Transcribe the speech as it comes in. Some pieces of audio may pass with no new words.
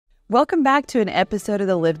Welcome back to an episode of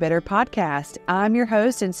the Live Better podcast. I'm your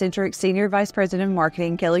host and Centric Senior Vice President of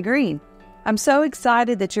Marketing, Kelly Green. I'm so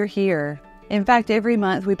excited that you're here. In fact, every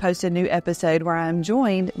month we post a new episode where I'm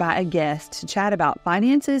joined by a guest to chat about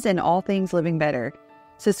finances and all things living better.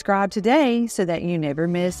 Subscribe today so that you never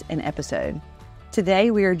miss an episode. Today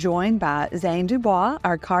we are joined by Zane Dubois,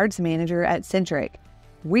 our cards manager at Centric.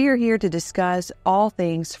 We are here to discuss all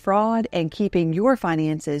things fraud and keeping your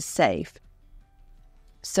finances safe.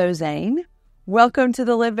 So Zane, welcome to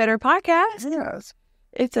the Live Better podcast. Yes.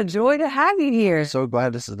 It's a joy to have you here. So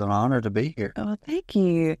glad. This is an honor to be here. Oh, thank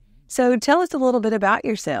you. So tell us a little bit about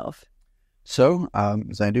yourself. So,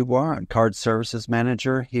 Zane Dubois, I'm Card Services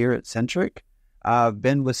Manager here at Centric. I've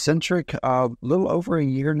been with Centric a little over a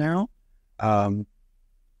year now. Kind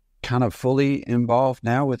of fully involved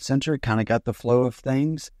now with Centric, kind of got the flow of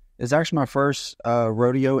things. It's actually my first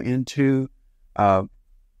rodeo into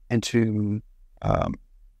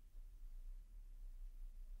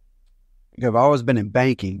I've always been in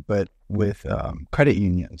banking, but with credit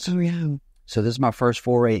unions. Oh, yeah. So this is my first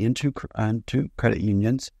foray into credit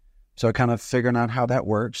unions. So kind of figuring out how that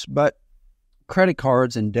works. But credit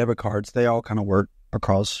cards and debit cards, they all kind of work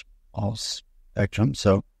across all spectrum.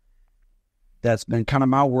 So that's been kind of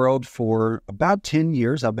my world for about 10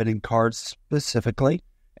 years. I've been in cards specifically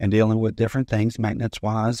and dealing with different things,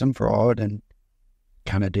 maintenance-wise and fraud, and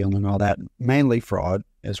kind of dealing with all that. Mainly fraud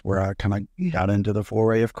is where I kind of got into the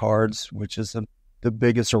foray of cards, which is the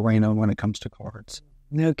biggest arena when it comes to cards.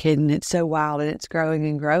 No kidding. It's so wild and it's growing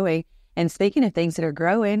and growing. And speaking of things that are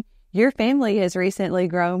growing, your family has recently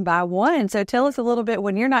grown by one. So tell us a little bit,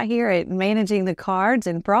 when you're not here at managing the cards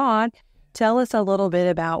and fraud, tell us a little bit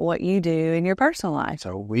about what you do in your personal life.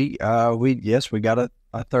 So we got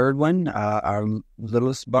a third one, our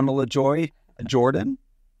littlest bundle of joy, Jordan.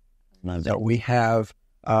 So we have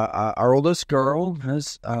our oldest girl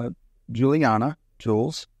is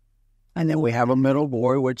Jules. And then we have a middle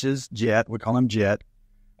boy, which is Jet. We call him Jet.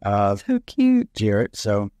 So cute. Jarrett.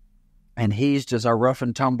 So, and he's just our rough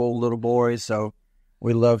and tumble little boy. So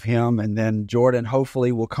we love him. And then Jordan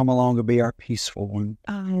hopefully will come along and be our peaceful one.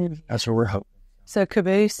 That's what we're hoping. So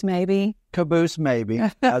Caboose, maybe? Caboose, maybe.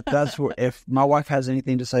 That's where, if my wife has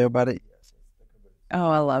anything to say about it. Yes. Oh,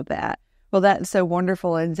 I love that. Well, that's so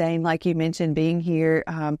wonderful. And Zane, like you mentioned, being here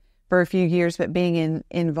for a few years, but being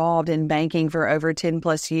involved in banking for over 10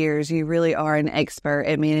 plus years, you really are an expert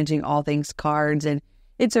at managing all things cards. And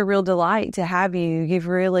it's a real delight to have you. You've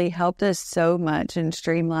really helped us so much in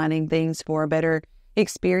streamlining things for a better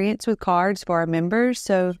experience with cards for our members.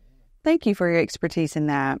 So thank you for your expertise in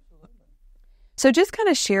that. So just kind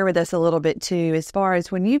of share with us a little bit too, as far as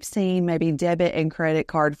when you've seen maybe debit and credit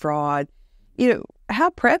card fraud,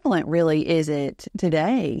 how prevalent really is it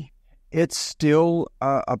today? It's still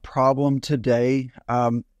a problem today.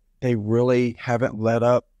 They really haven't let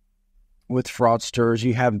up with fraudsters.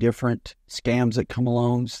 You have different scams that come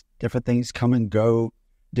along, different things come and go,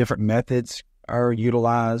 different methods are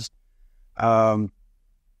utilized. But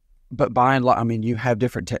by and large, you have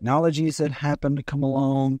different technologies that happen to come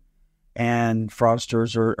along, and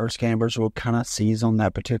fraudsters or scammers will kind of seize on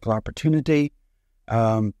that particular opportunity.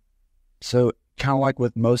 So kind of like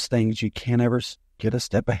with most things, you can't ever get a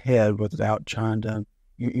step ahead without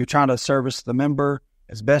you're trying to service the member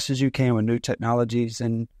as best as you can with new technologies.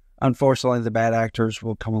 And unfortunately, the bad actors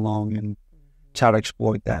will come along and try to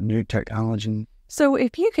exploit that new technology. So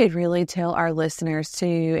if you could really tell our listeners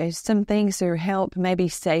too, some things to help maybe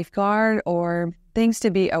safeguard or things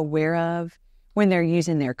to be aware of when they're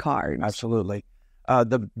using their cards. Absolutely.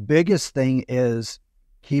 The biggest thing is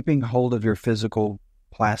keeping hold of your physical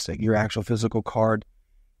plastic, your actual physical card,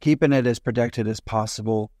 keeping it as protected as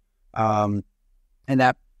possible. And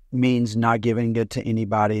that means not giving it to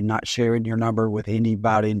anybody, not sharing your number with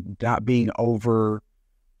anybody, not being over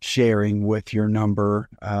sharing with your number,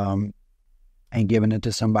 and giving it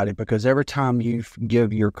to somebody, because every time you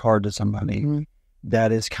give your card to somebody,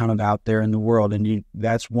 that is kind of out there in the world, and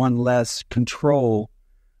that's one less control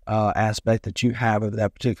aspect that you have of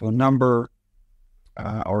that particular number,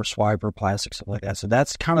 or swipe or plastic, stuff like that. So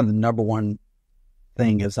that's kind of the number one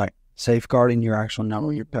thing, is like safeguarding your actual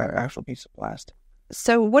number, your actual piece of plastic.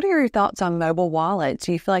 So what are your thoughts on mobile wallets?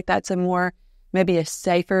 Do you feel like that's maybe a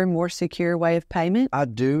safer, more secure way of payment? I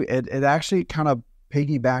do. It actually kind of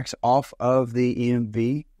piggybacks off of the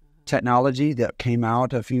EMV technology that came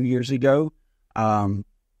out a few years ago.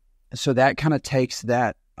 So that kind of takes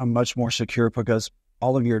that a much more secure, because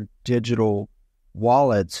all of your digital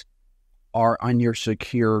wallets are on your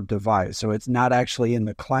secure device. So it's not actually in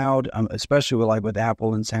the cloud, especially with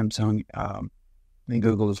Apple and Samsung and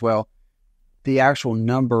Google as well. The actual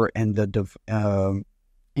number and the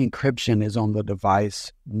encryption is on the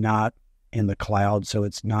device, not in the cloud, so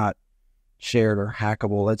it's not shared or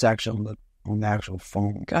hackable. It's actually on the actual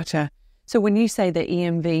phone. Gotcha. So when you say the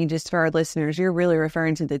EMV, just for our listeners, you're really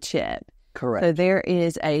referring to the chip. Correct. So there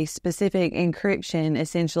is a specific encryption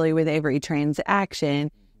essentially with every transaction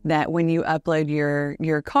that when you upload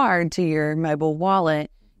your card to your mobile wallet,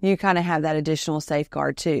 you kind of have that additional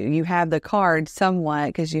safeguard too. You have the card somewhat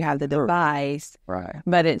because you have the device. Right.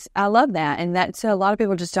 But I love that. And so a lot of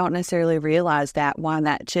people just don't necessarily realize that why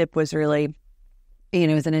that chip was really,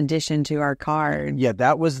 as an addition to our card. Yeah,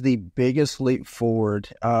 that was the biggest leap forward.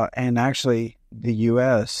 And actually, the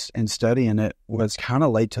U.S. in studying it was kind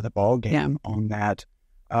of late to the ball game on that.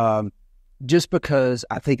 Just because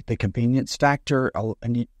I think the convenience factor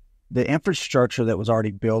and the infrastructure that was already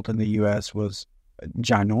built in the U.S. was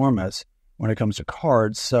ginormous when it comes to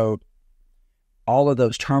cards. So all of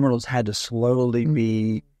those terminals had to slowly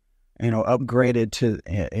be, upgraded to,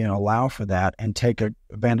 allow for that and take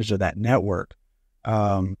advantage of that network.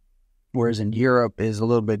 Whereas in Europe is a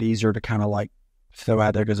little bit easier to kind of like throw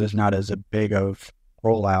out there because it's not as a big of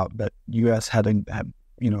rollout. But U.S. had to have,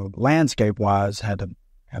 landscape wise had to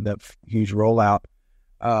have that huge rollout.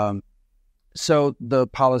 So the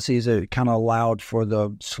policies kind of allowed for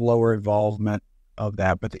the slower involvement of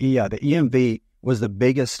that. But the EMV was the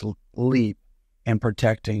biggest leap in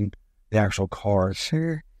protecting the actual card.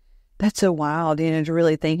 Sure. That's so wild, to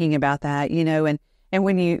really thinking about that, and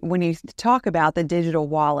when you talk about the digital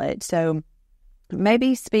wallet, so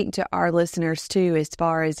maybe speak to our listeners too, as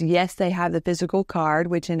far as, yes, they have the physical card,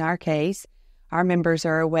 which in our case, our members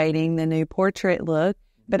are awaiting the new portrait look,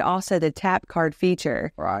 but also the tap card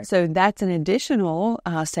feature. Right. So that's an additional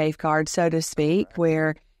safeguard, so to speak,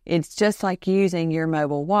 where it's just like using your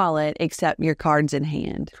mobile wallet, except your card's in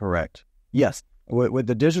hand. Correct. Yes. With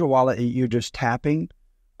the digital wallet, you're just tapping.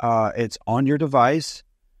 It's on your device.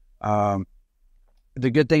 The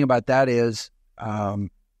good thing about that is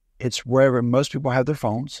it's wherever most people have their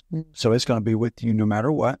phones. So it's going to be with you no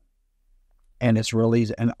matter what. And it's real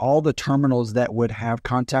easy. And all the terminals that would have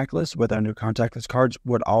contactless with our new contactless cards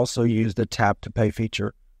would also use the tap to pay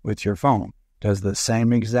feature with your phone. Does the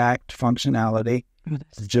same exact functionality.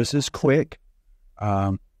 It's just as quick.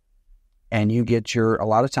 And you get a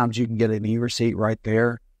lot of times you can get an e-receipt right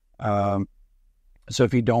there. So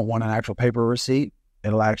if you don't want an actual paper receipt,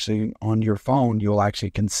 it'll actually, on your phone, you'll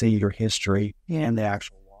actually can see your history and the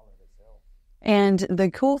actual wallet itself. And the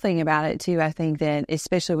cool thing about it too, I think that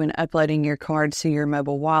especially when uploading your cards to your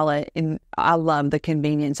mobile wallet, and I love the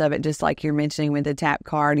convenience of it, just like you're mentioning with the tap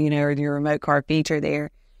card, or your remote card feature there.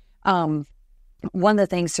 One of the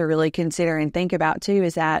things to really consider and think about too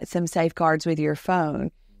is that some safeguards with your phone.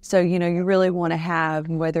 So, you really want to have,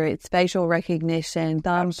 whether it's facial recognition,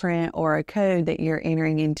 thumbprint, or a code that you're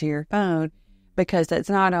entering into your phone, because that's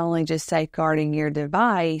not only just safeguarding your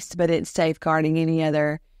device, but it's safeguarding any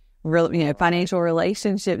other financial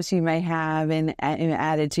relationships you may have and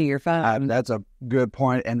added to your phone. That's a good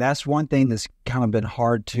point. And that's one thing that's kind of been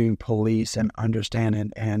hard to police and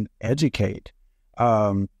understand and educate.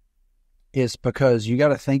 Is because you got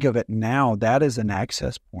to think of it now, that is an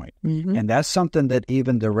access point. Mm-hmm. And that's something that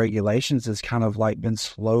even the regulations has kind of like been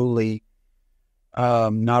slowly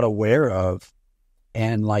not aware of.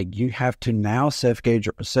 And like you have to now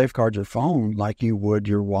safeguard your phone like you would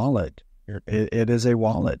your wallet. It is a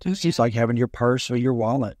wallet. It's just like having your purse or your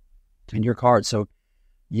wallet and your card. So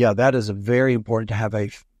yeah, that is very important to have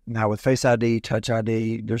now with Face ID, Touch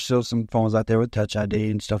ID, there's still some phones out there with Touch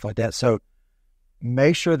ID and stuff like that. So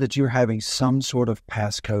make sure that you're having some sort of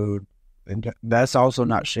passcode, and that's also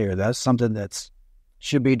not shared. That's something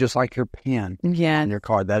should be just like your PIN on your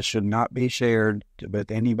card. That should not be shared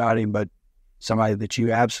with anybody but somebody that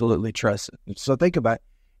you absolutely trust. So think about it.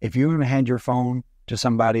 If you're going to hand your phone to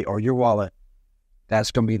somebody or your wallet,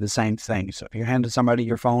 that's going to be the same thing. So if you're handing somebody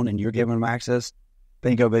your phone and you're giving them access,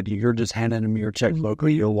 think of it, you're just handing them your checkbook or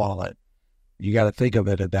your wallet. You got to think of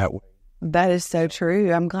it that way. That is so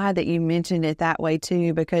true. I'm glad that you mentioned it that way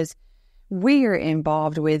too, because we are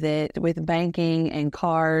involved with it, with banking and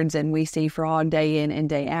cards, and we see fraud day in and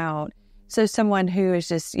day out. So someone who is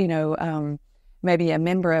just, maybe a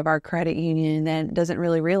member of our credit union that doesn't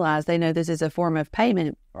really realize, they know this is a form of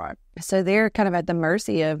payment. Right. So they're kind of at the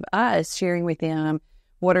mercy of us sharing with them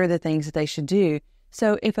what are the things that they should do.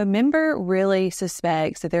 So if a member really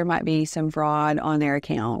suspects that there might be some fraud on their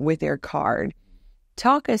account with their card,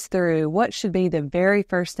 talk us through what should be the very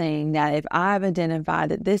first thing that if I've identified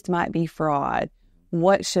that this might be fraud,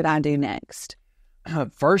 what should I do next?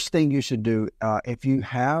 First thing you should do, if you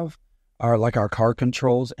have our card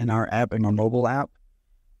controls in our app, in our mobile app,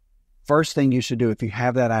 first thing you should do if you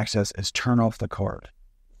have that access is turn off the card.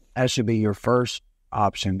 that should be your first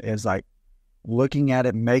option, is like looking at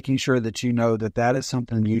it, making sure that you know that that is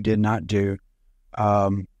something you did not do,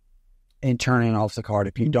 and turning off the card.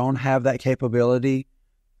 If you don't have that capability,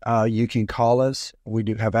 you can call us. We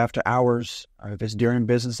do have after hours. If it's during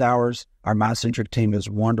business hours, our Centric team is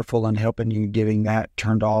wonderful in helping you getting that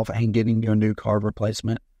turned off and getting you a new card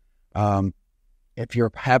replacement. If you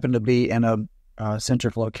happen to be in a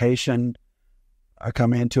Centric location,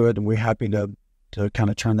 come into it, and we're happy to kind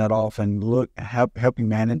of turn that off and help you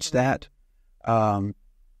manage that.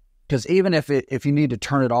 Because even if you need to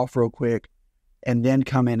turn it off real quick and then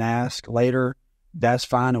come and ask later, that's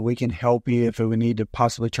fine, and we can help you if we need to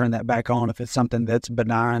possibly turn that back on, if it's something that's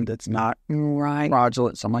benign, that's not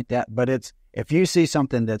fraudulent, something like that. But if you see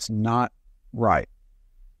something that's not right,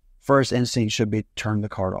 first instinct should be turn the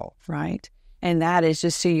card off. Right. And that is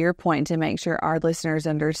just to your point, to make sure our listeners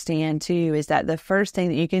understand too, is that the first thing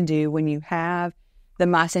that you can do when you have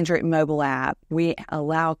the Centric mobile app, we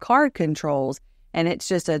allow card controls, and it's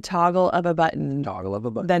just a toggle of a button.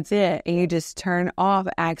 That's it. And you just turn off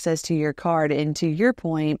access to your card. And to your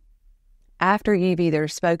point, after you've either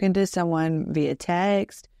spoken to someone via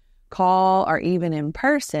text, call, or even in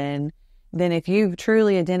person, then if you've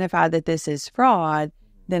truly identified that this is fraud,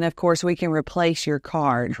 then of course we can replace your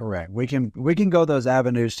card. Correct. We can go those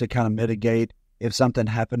avenues to kind of mitigate if something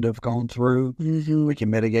happened to have gone through. Mm-hmm. We can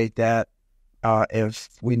mitigate that. If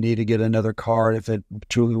we need to get another card, if it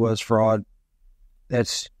truly was fraud,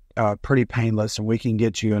 that's pretty painless, and we can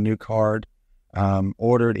get you a new card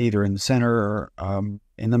ordered either in the center or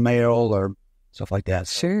in the mail or stuff like that.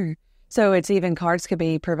 Sure. So it's even cards could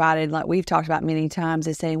be provided, like we've talked about many times,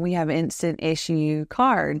 is saying we have instant issue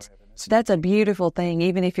cards. So that's a beautiful thing,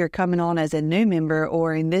 even if you're coming on as a new member,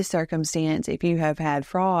 or in this circumstance, if you have had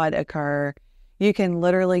fraud occur, you can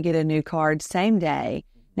literally get a new card same day.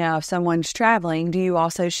 Now, if someone's traveling, do you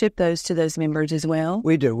also ship those to those members as well?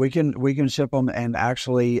 We do. We can ship them, and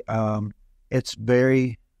actually, it's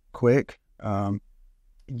very quick.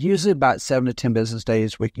 Usually about 7 to 10 business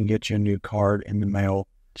days, we can get you a new card in the mail.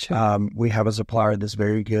 Sure. We have a supplier that's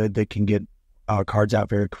very good that can get cards out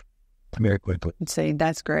very quickly. See,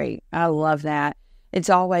 that's great. I love that. It's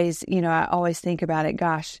always, I always think about it.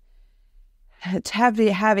 Gosh,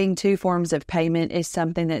 having two forms of payment is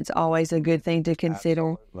something that's always a good thing to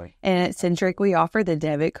consider. Absolutely. And at Centric, we offer the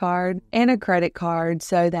debit card and a credit card,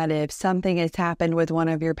 so that if something has happened with one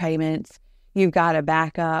of your payments, you've got a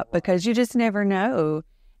backup, because you just never know.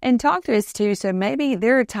 And talk to us too. So maybe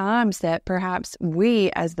there are times that perhaps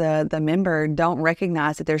we as the member don't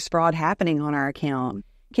recognize that there's fraud happening on our account.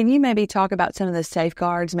 Can you maybe talk about some of the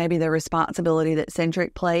safeguards, maybe the responsibility that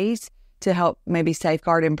Centric plays to help maybe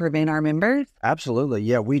safeguard and prevent our members? Absolutely.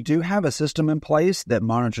 Yeah, we do have a system in place that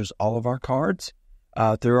monitors all of our cards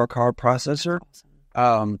through our card processor.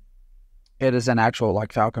 Awesome. It is an actual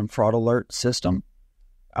Falcon fraud alert system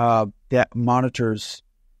that monitors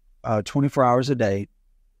 24 hours a day.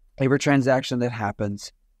 Every transaction that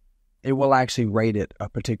happens, it will actually rate it a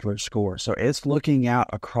particular score. So it's looking out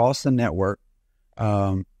across the network,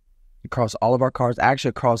 across all of our cards, actually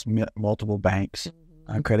across multiple banks,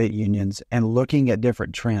 credit unions, and looking at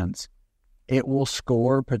different trends. It will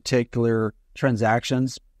score particular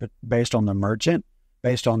transactions based on the merchant,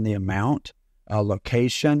 based on the amount,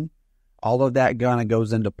 location. All of that kind of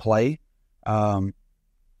goes into play.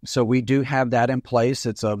 So we do have that in place.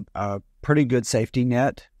 It's a pretty good safety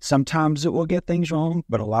net. Sometimes it will get things wrong,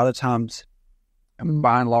 but a lot of times,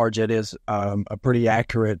 by and large, it is a pretty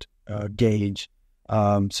accurate gauge.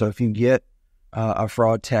 So if you get a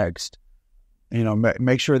fraud text,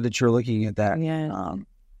 make sure that you're looking at that. Yeah.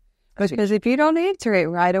 Because if you don't answer it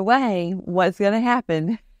right away, what's going to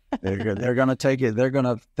happen? They're going to take it. They're going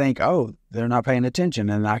to think, oh, they're not paying attention,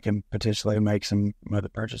 and I can potentially make some other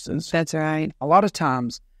purchases. That's right. A lot of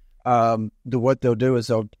times, what they'll do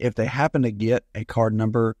is if they happen to get a card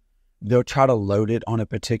number, they'll try to load it on a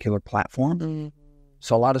particular platform. Mm-hmm.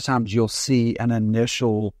 So a lot of times you'll see an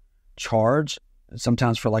initial charge,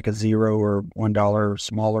 sometimes for like a $0 or $1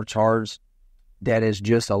 smaller charge, that is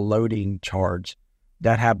just a loading charge.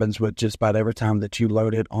 That happens with just about every time that you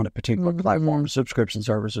load it on a particular platform, subscription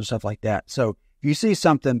service or stuff like that. So if you see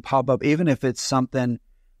something pop up, even if it's something,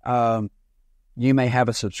 you may have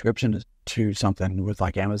a subscription to something with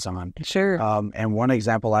like Amazon. Sure. And one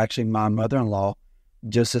example, actually, my mother-in-law,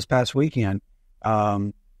 just this past weekend,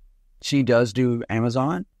 she does do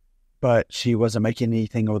Amazon, but she wasn't making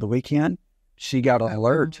anything over the weekend. She got an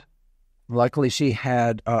alert. Luckily, she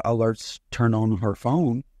had alerts turned on her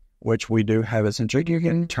phone, which we do have at Centric. You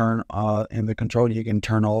can turn in the control. You can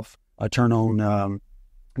turn on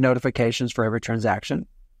notifications for every transaction.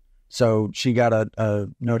 So she got a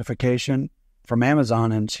notification from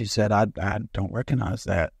Amazon, and she said, I don't recognize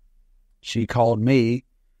that. She called me.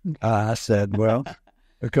 I said, well,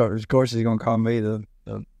 of course she's going to call me, the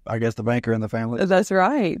I guess the banker in the family. That's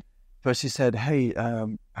right. But she said, hey,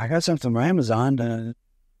 I got something from Amazon.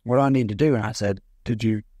 What do I need to do? And I said, did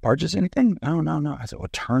you purchase anything? No. I said, well,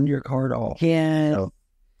 turn your card off. Yeah.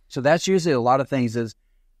 So that's usually a lot of things is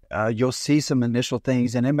you'll see some initial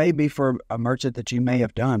things, and it may be for a merchant that you may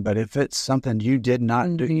have done, but if it's something you did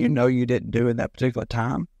not do, you didn't do in that particular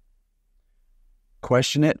time,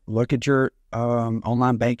 question it, look at your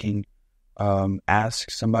online banking,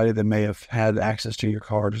 ask somebody that may have had access to your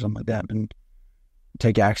card or something like that, and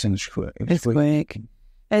take action as quick. It's quick.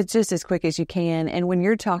 It's just as quick as you can. And when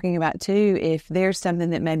you're talking about, too, if there's something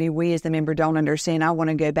that maybe we as the member don't understand, I want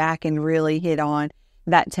to go back and really hit on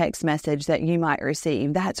that text message that you might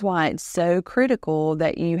receive. That's why it's so critical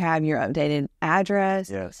that you have your updated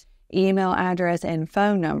address, email address, and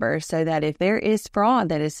phone number, so that if there is fraud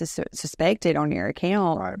that is suspected on your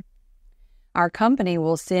account, our company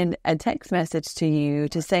will send a text message to you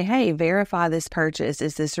to say, hey, verify this purchase.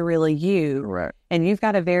 Is this really you? Right. And you've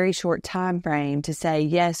got a very short time frame to say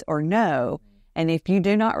yes or no. And if you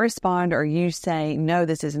do not respond, or you say, no,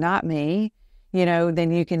 this is not me,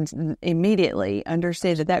 then you can immediately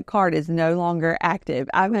understand that card is no longer active.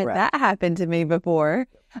 I've had that happen to me before,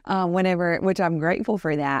 which I'm grateful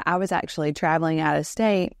for that. I was actually traveling out of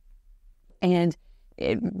state, and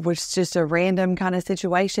it was just a random kind of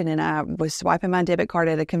situation, and I was swiping my debit card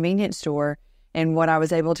at a convenience store, and what I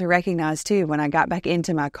was able to recognize, too, when I got back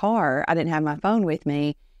into my car, I didn't have my phone with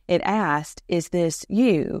me, it asked, is this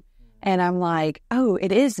you? And I'm like, oh,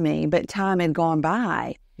 it is me, but time had gone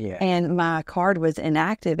by, and my card was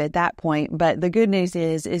inactive at that point. But the good news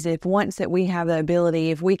is if once that we have the ability,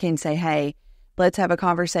 if we can say, hey, let's have a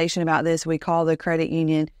conversation about this, we call the credit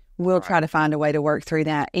union, we'll try to find a way to work through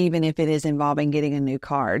that, even if it is involving getting a new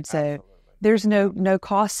card. So there's no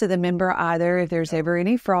cost to the member either. If there's ever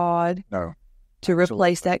any fraud to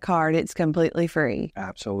replace that card, it's completely free.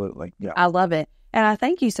 Absolutely. Yeah. I love it. And I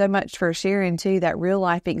thank you so much for sharing, too, that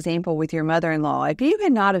real-life example with your mother-in-law. If you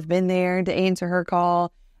had not have been there to answer her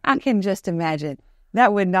call, I can just imagine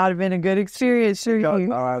that would not have been a good experience for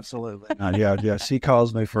you. Oh, absolutely. Yeah. She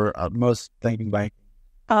calls me for most thinking banking.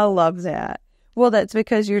 I love that. Well, that's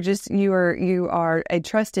because you are a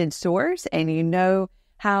trusted source, and you know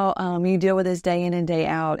how you deal with this day in and day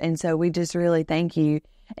out. And so we just really thank you.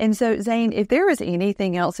 And so, Zane, if there was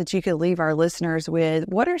anything else that you could leave our listeners with,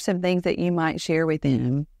 what are some things that you might share with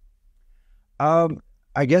them?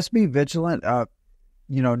 I guess be vigilant.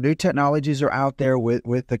 New technologies are out there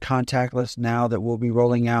with the contactless now that we'll be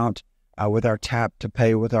rolling out with our tap to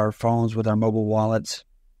pay with our phones, with our mobile wallets.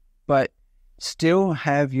 But still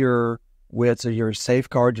have your wits, or your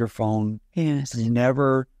safeguard your phone. Yes.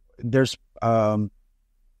 There's prevalent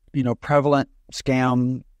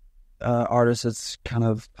scam artists that's kind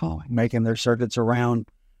of making their circuits around.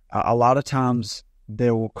 A lot of times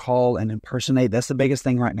they will call and impersonate. That's the biggest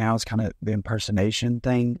thing right now, is kind of the impersonation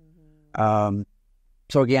thing.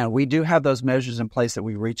 So again, we do have those measures in place that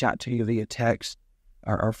we reach out to you via text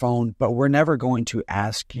or phone, but we're never going to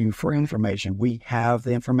ask you for information. We have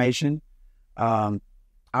the information.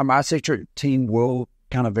 Our My Centric team will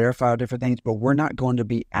kind of verify different things, but we're not going to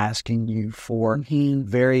be asking you for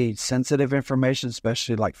very sensitive information,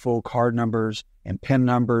 especially like full card numbers and PIN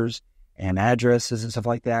numbers and addresses and stuff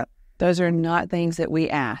like that. Those are not things that we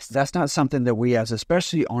ask. That's not something that we ask,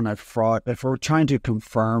 especially on a fraud. If we're trying to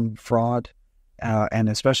confirm fraud, and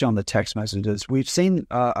especially on the text messages, we've seen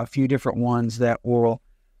a few different ones that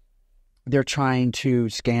they're trying to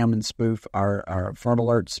scam and spoof our fraud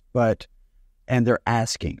alerts, and they're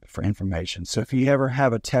asking for information. So if you ever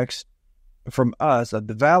have a text from us, the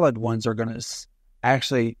valid ones are going to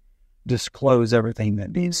actually disclose everything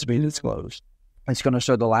that needs to be disclosed. It's going to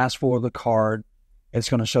show the last four of the card. It's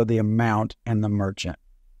going to show the amount and the merchant.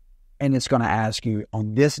 And it's going to ask you,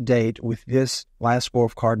 on this date with this last four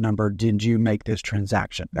of card number, did you make this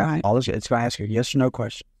transaction? Right. It's going to ask you yes or no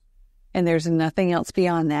question. And there's nothing else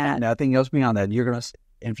beyond that. Nothing else beyond that. You're going to,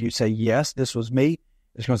 if you say, yes, this was me,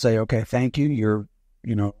 it's going to say, okay, thank you.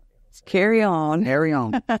 Carry on.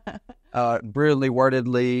 Brilliantly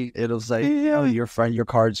wordedly, it'll say, your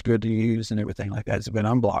card's good to use and everything like that. It's been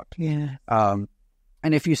unblocked. Yeah. And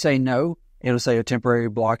if you say no, it'll say a temporary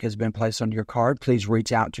block has been placed on your card. Please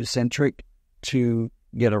reach out to Centric to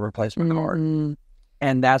get a replacement card.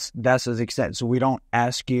 And that's as extent. So we don't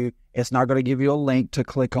ask you. It's not going to give you a link to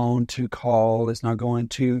click on to call. It's not going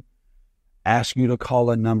to ask you to call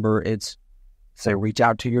a number. It's say reach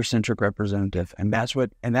out to your Centric representative. And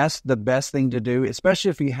that's the best thing to do,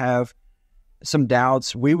 especially if you have some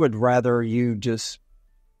doubts. We would rather you just,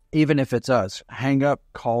 even if it's us, hang up,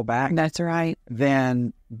 call back. That's right.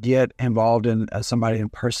 Than get involved in somebody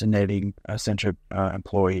impersonating a Centric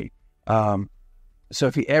employee. So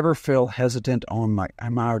if you ever feel hesitant on, like,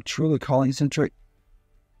 am I truly calling Centric?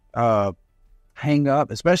 Hang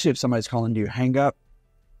up, especially if somebody's calling you, hang up,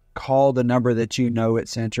 call the number that you know at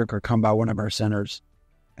Centric, or come by one of our centers.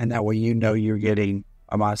 And that way you know you're getting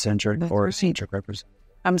a My Centric or a Centric representative.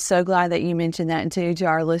 I'm so glad that you mentioned that too to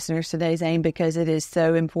our listeners today, Zane, because it is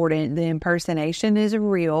so important. The impersonation is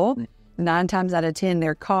real. 9 times out of 10,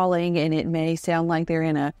 they're calling, and it may sound like they're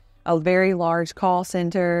in a very large call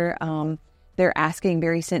center. They're asking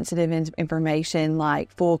very sensitive information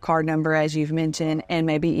like full card number, as you've mentioned, and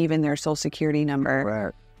maybe even their social security number.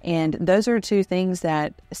 Right. And those are 2 things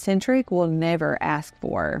that Centric will never ask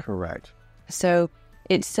for. Correct. So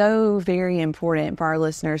it's so very important for our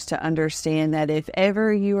listeners to understand that if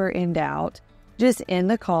ever you are in doubt, just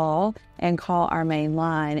end the call and call our main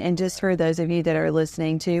line. And just for those of you that are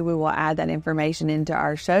listening too, we will add that information into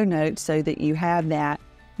our show notes so that you have that.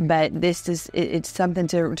 But it's something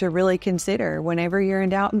to really consider. Whenever you're in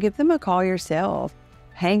doubt, give them a call yourself.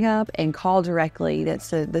 Hang up and call directly. That's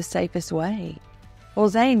the safest way. Well,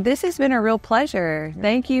 Zane, this has been a real pleasure.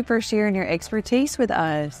 Thank you for sharing your expertise with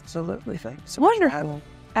us. Absolutely. Thanks. Wonderful.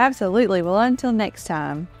 Absolutely. Well, until next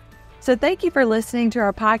time. So thank you for listening to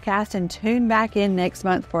our podcast, and tune back in next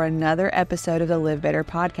month for another episode of the Live Better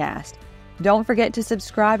podcast. Don't forget to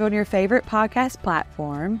subscribe on your favorite podcast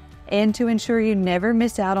platform, and to ensure you never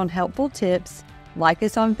miss out on helpful tips, like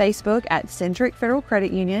us on Facebook at Centric Federal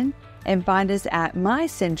Credit Union, and find us at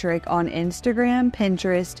MyCentric on Instagram,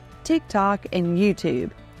 Pinterest, TikTok, and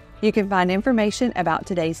YouTube. You can find information about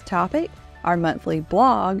today's topic, our monthly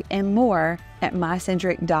blog, and more at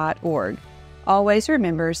mycentric.org. Always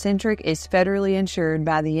remember, Centric is federally insured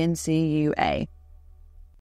by the NCUA.